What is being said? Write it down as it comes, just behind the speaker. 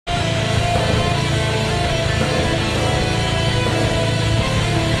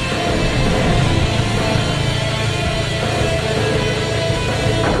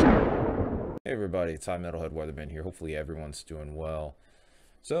everybody, it's metalhead weatherman here. Hopefully everyone's doing well.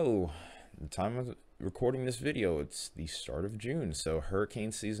 So, the time of recording this video, it's the start of June, so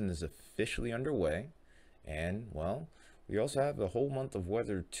hurricane season is officially underway. And, well, we also have a whole month of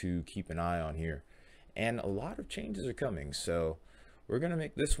weather to keep an eye on here. And a lot of changes are coming, so we're going to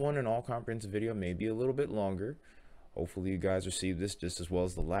make this one an all-comprehensive video, maybe a little bit longer. Hopefully you guys received this just as well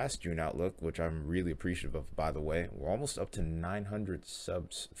as the last June outlook, which I'm really appreciative of, by the way. We're almost up to 900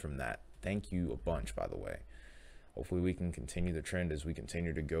 subs from that. Thank you a bunch, by the way. Hopefully we can continue the trend as we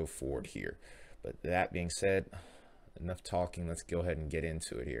continue to go forward here. But that being said, enough talking. Let's go ahead and get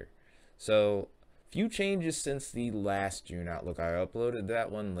into it here. So, few changes since the last June outlook. I uploaded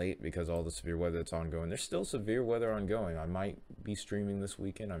that one late because all the severe weather that's ongoing. There's still severe weather ongoing. I might be streaming this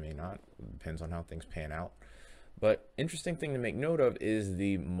weekend. I may not. It depends on how things pan out. But interesting thing to make note of is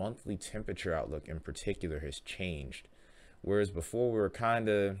the monthly temperature outlook in particular has changed. Whereas before we were kind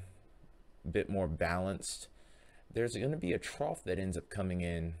of a bit more balanced, there's going to be a trough that ends up coming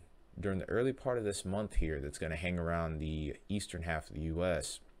in during the early part of this month here that's going to hang around the eastern half of the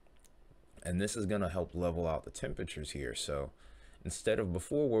US. And this is going to help level out the temperatures here. So instead of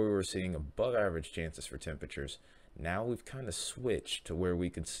before where we were seeing above average chances for temperatures, now we've kind of switched to where we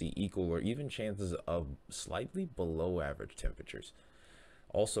could see equal or even chances of slightly below average temperatures.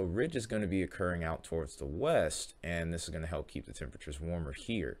 Also, ridge is going to be occurring out towards the west, and this is going to help keep the temperatures warmer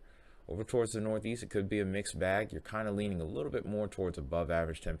here. Over towards the northeast, it could be a mixed bag. You're kind of leaning a little bit more towards above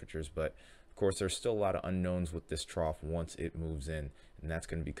average temperatures, but of course there's still a lot of unknowns with this trough once it moves in, and that's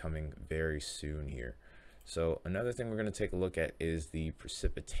going to be coming very soon here. So another thing we're going to take a look at is the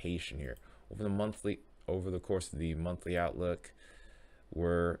precipitation here. Over the course of the monthly outlook,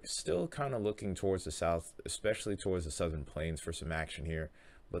 we're still kind of looking towards the south, especially towards the southern plains for some action here.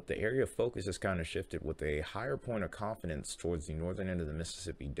 But the area of focus has kind of shifted with a higher point of confidence towards the northern end of the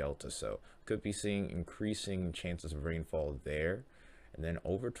Mississippi Delta. So could be seeing increasing chances of rainfall there. And then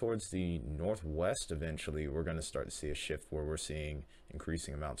over towards the northwest, eventually, we're going to start to see a shift where we're seeing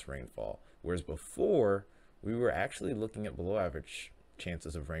increasing amounts of rainfall. Whereas before, we were actually looking at below average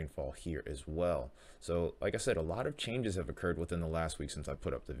chances of rainfall here as well. So like I said, a lot of changes have occurred within the last week since I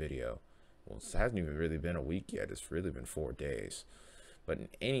put up the video. Well, it hasn't even really been a week yet. It's really been 4 days. But in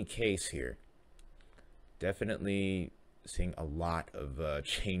any case here, definitely seeing a lot of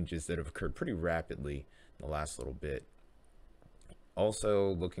changes that have occurred pretty rapidly in the last little bit.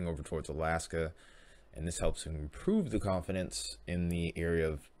 Also looking over towards Alaska, and this helps improve the confidence in the area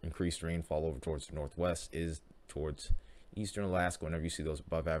of increased rainfall over towards the northwest is towards eastern Alaska. Whenever you see those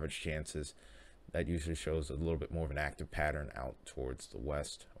above average chances, that usually shows a little bit more of an active pattern out towards the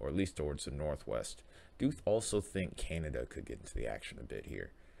west, or at least towards the northwest. Do also think Canada could get into the action a bit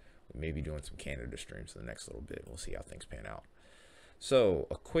here. We may be doing some Canada streams in the next little bit. We'll see how things pan out. So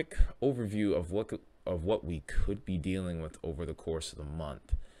a quick overview of what we could be dealing with over the course of the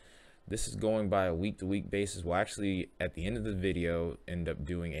month. This is going by a week-to-week basis. We'll actually, at the end of the video, end up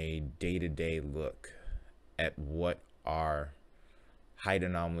doing a day-to-day look at what our height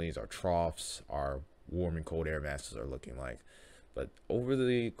anomalies, our troughs, our warm and cold air masses are looking like. But over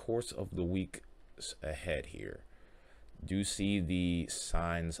the course of the week ahead here, do see the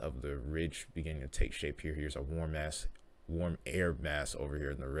signs of the ridge beginning to take shape here. Here's a warm air mass over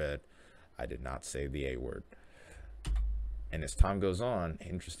here in the red. I did not say the A word. And as time goes on,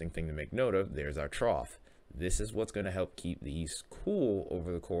 interesting thing to make note of, there's our trough. This is what's going to help keep the east cool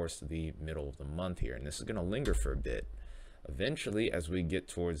over the course of the middle of the month here. And this is going to linger for a bit. Eventually, as we get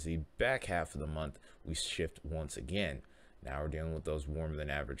towards the back half of the month, we shift once again. Now we're dealing with those warmer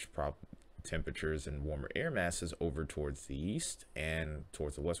than average temperatures and warmer air masses over towards the east, and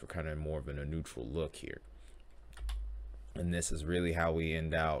towards the west we're kind of more of a neutral look here. And this is really how we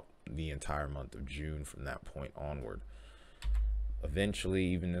end out the entire month of June from that point onward. Eventually,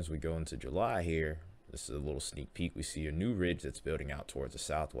 even as we go into July here, this is a little sneak peek, we see a new ridge that's building out towards the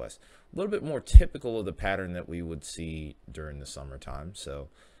southwest. A little bit more typical of the pattern that we would see during the summertime. So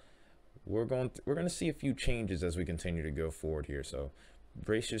we're going to see a few changes as we continue to go forward here. So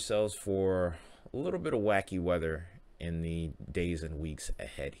brace yourselves for a little bit of wacky weather in the days and weeks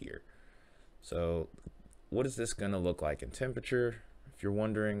ahead here. So what is this going to look like in temperature? If you're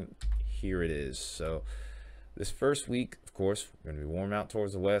wondering, here it is. So this first week, of course, we're going to be warm out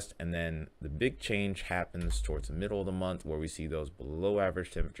towards the west, and then the big change happens towards the middle of the month where we see those below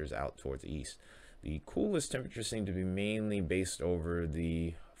average temperatures out towards the east. The coolest temperatures seem to be mainly based over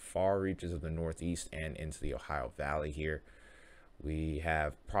the far reaches of the northeast and into the Ohio Valley here. We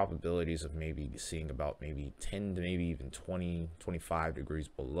have probabilities of maybe seeing about maybe 10 to maybe even 20, 25 degrees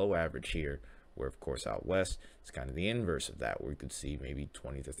below average here, where of course out west it's kind of the inverse of that, where we could see maybe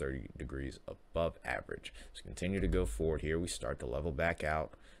 20 to 30 degrees above average. So continue to go forward here, we start to level back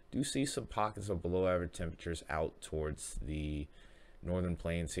out. Do see some pockets of below average temperatures out towards the northern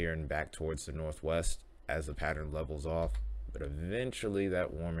plains here and back towards the northwest as the pattern levels off, but eventually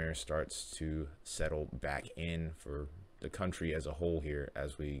that warm air starts to settle back in for the country as a whole here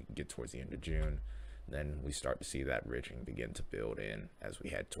as we get towards the end of June. Then we start to see that ridging begin to build in as we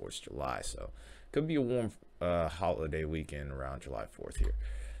head towards July. So could be a warm holiday weekend around July 4th here.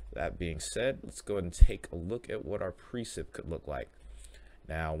 That being said, let's go ahead and take a look at what our precip could look like.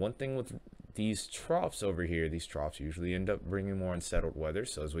 Now, one thing with these troughs over here, these troughs usually end up bringing more unsettled weather.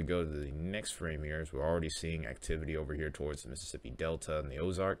 So as we go to the next frame here, we're already seeing activity over here towards the Mississippi Delta and the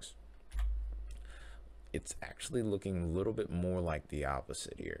Ozarks. It's actually looking a little bit more like the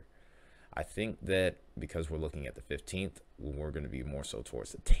opposite here. I think that because we're looking at the 15th, we're going to be more so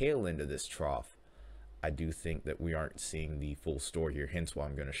towards the tail end of this trough. I do think that we aren't seeing the full story here, hence why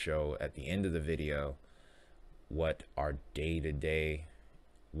I'm going to show at the end of the video what our day-to-day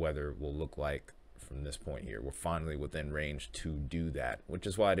weather will look like from this point here. We're finally within range to do that, which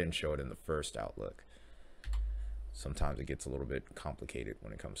is why I didn't show it in the first outlook. Sometimes it gets a little bit complicated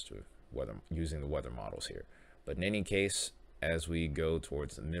when it comes to weather, using the weather models here. But in any case, as we go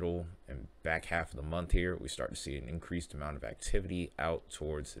towards the middle and back half of the month here, we start to see an increased amount of activity out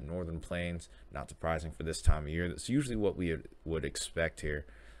towards the northern plains. Not surprising for this time of year. That's usually what we would expect here.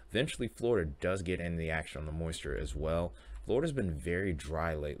 Eventually, Florida does get in the action on the moisture as well. Florida's been very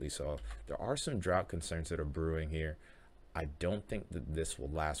dry lately, so there are some drought concerns that are brewing here. I don't think that this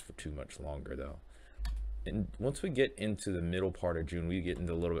will last for too much longer, though. And once we get into the middle part of June, we get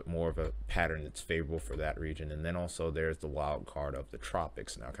into a little bit more of a pattern that's favorable for that region. And then also there's the wild card of the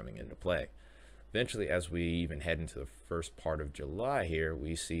tropics now coming into play. Eventually, as we even head into the first part of July here,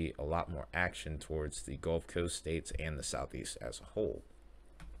 we see a lot more action towards the Gulf Coast states and the Southeast as a whole.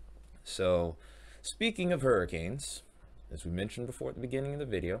 So speaking of hurricanes, as we mentioned before at the beginning of the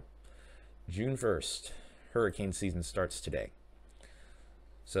video, June 1st, hurricane season starts today.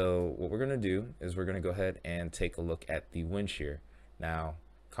 So what we're going to do is we're going to go ahead and take a look at the wind shear. Now,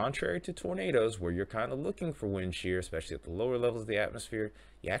 contrary to tornadoes, where you're kind of looking for wind shear, especially at the lower levels of the atmosphere,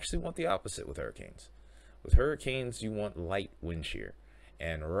 you actually want the opposite with hurricanes. With hurricanes, you want light wind shear.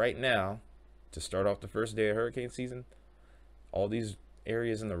 And right now, to start off the first day of hurricane season, all these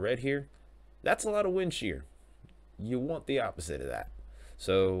areas in the red here, that's a lot of wind shear. You want the opposite of that.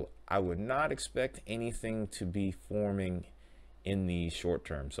 So I would not expect anything to be forming in the short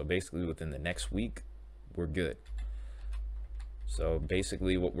term. So basically within the next week, we're good. So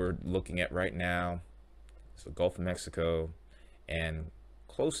basically what we're looking at right now is the Gulf of Mexico and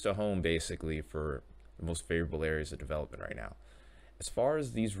close to home basically for the most favorable areas of development right now. As far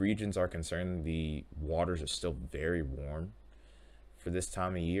as these regions are concerned, the waters are still very warm for this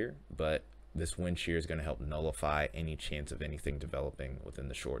time of year, but this wind shear is going to help nullify any chance of anything developing within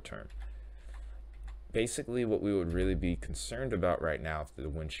the short term. Basically, what we would really be concerned about right now if the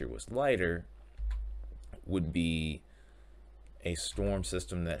wind shear was lighter would be a storm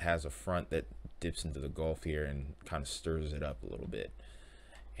system that has a front that dips into the Gulf here and kind of stirs it up a little bit.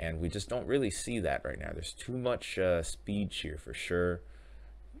 And we just don't really see that right now. There's too much speed shear for sure.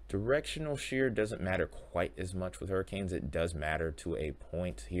 Directional shear doesn't matter quite as much with hurricanes. It does matter to a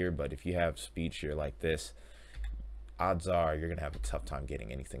point here, but if you have speed shear like this, odds are you're going to have a tough time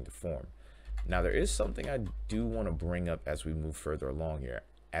getting anything to form. Now, there is something I do want to bring up as we move further along here.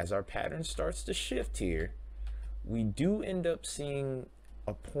 As our pattern starts to shift here, we do end up seeing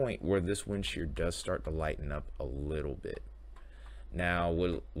a point where this wind shear does start to lighten up a little bit. Now,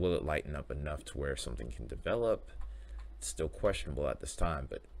 will it lighten up enough to where something can develop? It's still questionable at this time,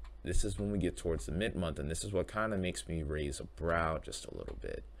 but this is when we get towards the mid-month, and this is what kind of makes me raise a brow just a little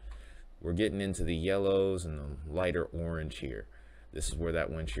bit. We're getting into the yellows and the lighter orange here. This is where that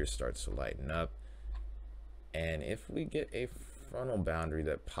wind shear starts to lighten up. And if we get a frontal boundary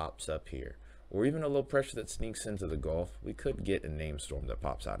that pops up here, or even a low pressure that sneaks into the Gulf, we could get a named storm that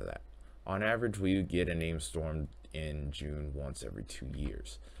pops out of that. On average, we get a named storm in June once every 2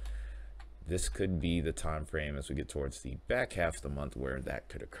 years. This could be the time frame as we get towards the back half of the month where that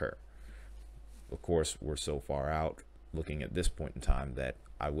could occur. Of course, we're so far out looking at this point in time that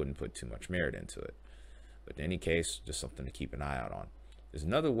I wouldn't put too much merit into it. But in any case, just something to keep an eye out on. There's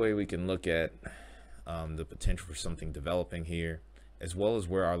another way we can look at the potential for something developing here, as well as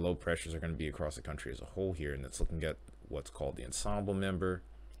where our low pressures are going to be across the country as a whole here, and that's looking at what's called the ensemble member.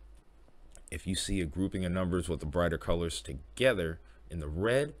 If you see a grouping of numbers with the brighter colors together in the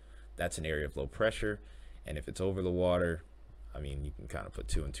red, that's an area of low pressure. And if it's over the water, I mean, you can kind of put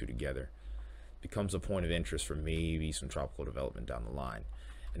two and two together. becomes a point of interest for maybe some tropical development down the line.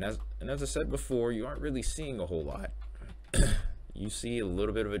 And as I said before, you aren't really seeing a whole lot. You see a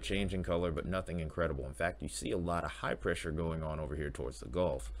little bit of a change in color, but nothing incredible. In fact, you see a lot of high pressure going on over here towards the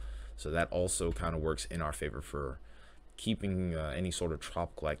Gulf. So that also kind of works in our favor for keeping any sort of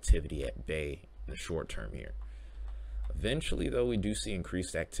tropical activity at bay in the short term here. Eventually, though, we do see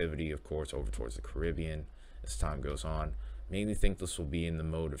increased activity, of course, over towards the Caribbean as time goes on. Mainly think this will be in the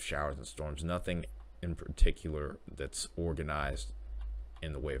mode of showers and storms. Nothing in particular that's organized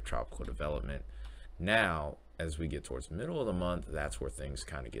in the way of tropical development. Now, as we get towards the middle of the month, that's where things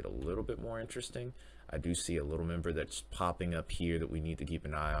kind of get a little bit more interesting. I do see a little member that's popping up here that we need to keep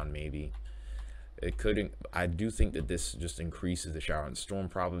an eye on. Maybe it couldn't. I do think that this just increases the shower and storm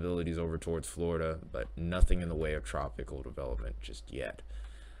probabilities over towards Florida, but nothing in the way of tropical development just yet.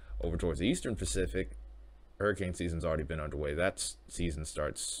 Over towards the Eastern Pacific, hurricane season's already been underway. That season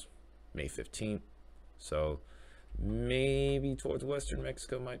starts May 15th, so maybe towards Western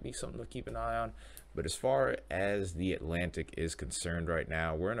Mexico might be something to keep an eye on. But as far as the Atlantic is concerned right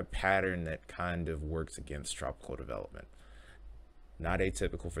now, we're in a pattern that kind of works against tropical development. Not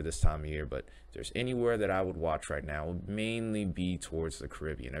atypical for this time of year, but if there's anywhere that I would watch right now, it would mainly be towards the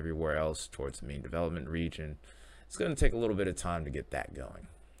Caribbean. Everywhere else towards the main development region, it's going to take a little bit of time to get that going.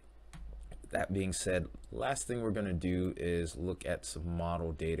 That being said, last thing we're going to do is look at some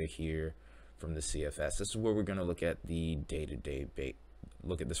model data here from the CFS. This is where we're going to look at the day-to-day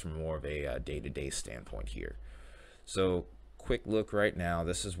look at this from more of a day-to-day standpoint here. So quick look right now,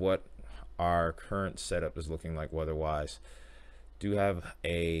 this is what our current setup is looking like weather-wise. Do have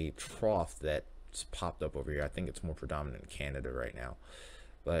a trough that's popped up over here. I think it's more predominant in Canada right now,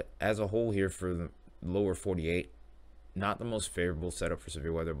 but as a whole here for the lower 48, not the most favorable setup for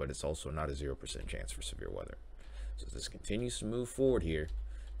severe weather, but it's also not a 0% chance for severe weather. So as this continues to move forward here,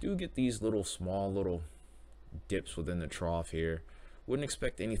 do get these small little dips within the trough here. Wouldn't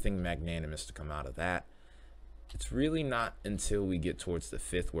expect anything magnanimous to come out of that. It's really not until we get towards the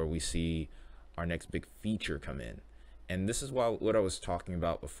 5th where we see our next big feature come in. And this is what I was talking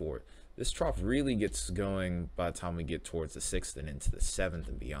about before. This trough really gets going by the time we get towards the 6th and into the 7th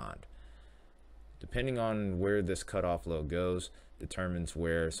and beyond. Depending on where this cutoff low goes, determines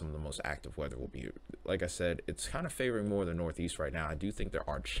where some of the most active weather will be. Like I said, it's kind of favoring more the northeast right now. I do think there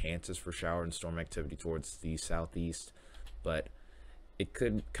are chances for shower and storm activity towards the southeast, but it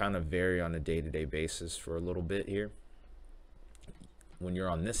could kind of vary on a day-to-day basis for a little bit here. When you're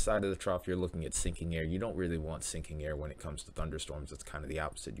on this side of the trough, you're looking at sinking air. You don't really want sinking air when it comes to thunderstorms. It's kind of the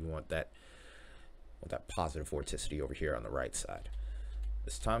opposite. You want that positive vorticity over here on the right side.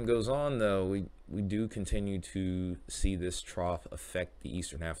 As time goes on, though, we do continue to see this trough affect the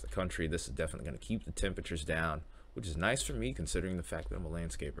eastern half of the country. This is definitely going to keep the temperatures down, which is nice for me considering the fact that I'm a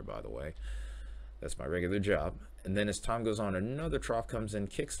landscaper, by the way. That's my regular job. And then as time goes on, another trough comes in,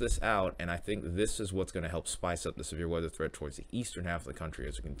 kicks this out, and I think this is what's going to help spice up the severe weather threat towards the eastern half of the country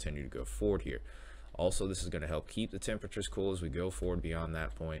as we continue to go forward here. Also, this is going to help keep the temperatures cool as we go forward beyond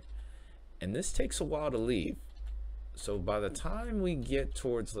that point. And this takes a while to leave. So by the time we get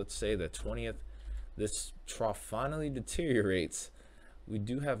towards, let's say, the 20th, this trough finally deteriorates. We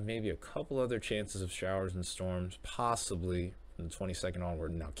do have maybe a couple other chances of showers and storms, possibly from the 22nd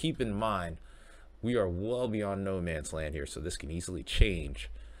onward. Now, keep in mind, we are well beyond no man's land here, so this can easily change.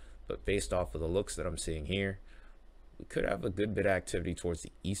 But based off of the looks that I'm seeing here, we could have a good bit of activity towards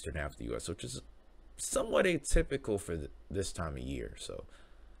the eastern half of the U.S., which is somewhat atypical for this time of year. So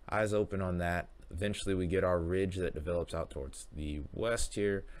eyes open on that. Eventually we get our ridge that develops out towards the west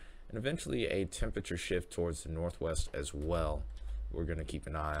here, and eventually a temperature shift towards the northwest as well. We're going to keep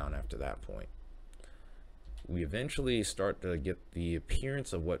an eye on after that point. We eventually start to get the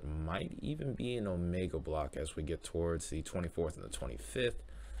appearance of what might even be an omega block as we get towards the 24th and the 25th.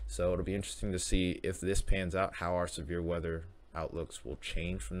 So it'll be interesting to see if this pans out, how our severe weather outlooks will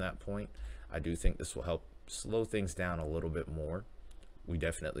change from that point. I do think this will help slow things down a little bit more. We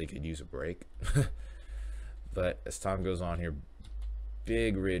definitely could use a break. But as time goes on here,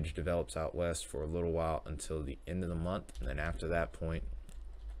 big ridge develops out west for a little while until the end of the month, and then after that point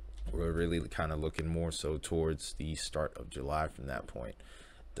we're really kind of looking more so towards the start of July from that point.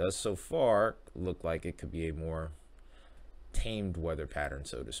 Does so far look like it could be a more tamed weather pattern,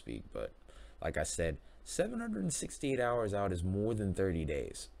 so to speak, but like I said, 768 hours out is more than 30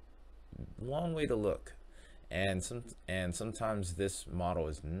 days. Long way to look. And sometimes this model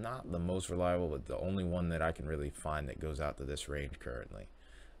is not the most reliable, but the only one that I can really find that goes out to this range currently,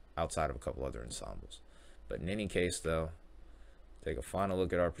 outside of a couple other ensembles. But in any case, though, take a final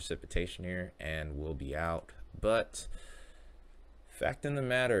look at our precipitation here, and we'll be out. But fact in the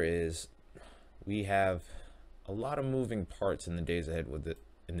matter is, we have a lot of moving parts in the days ahead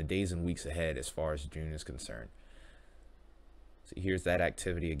in the days and weeks ahead as far as June is concerned. So here's that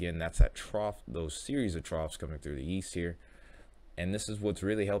activity again. That's that trough, those series of troughs coming through the east here. And this is what's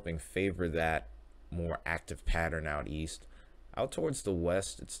really helping favor that more active pattern out east. Out towards the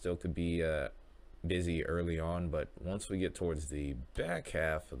west, it still could be busy early on, but once we get towards the back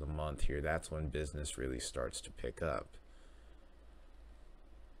half of the month here, that's when business really starts to pick up.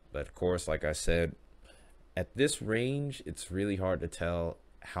 But of course, like I said, at this range, it's really hard to tell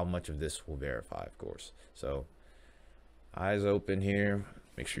how much of this will verify, of course. So eyes open here.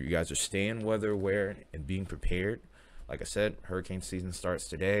 Make sure you guys are staying weather aware and being prepared. Like I said, hurricane season starts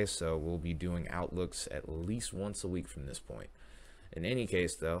today, so we'll be doing outlooks at least once a week from this point. In any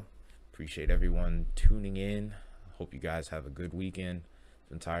case, though, appreciate everyone tuning in. Hope you guys have a good weekend.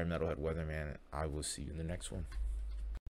 The entire Metalhead Weatherman. I will see you in the next one.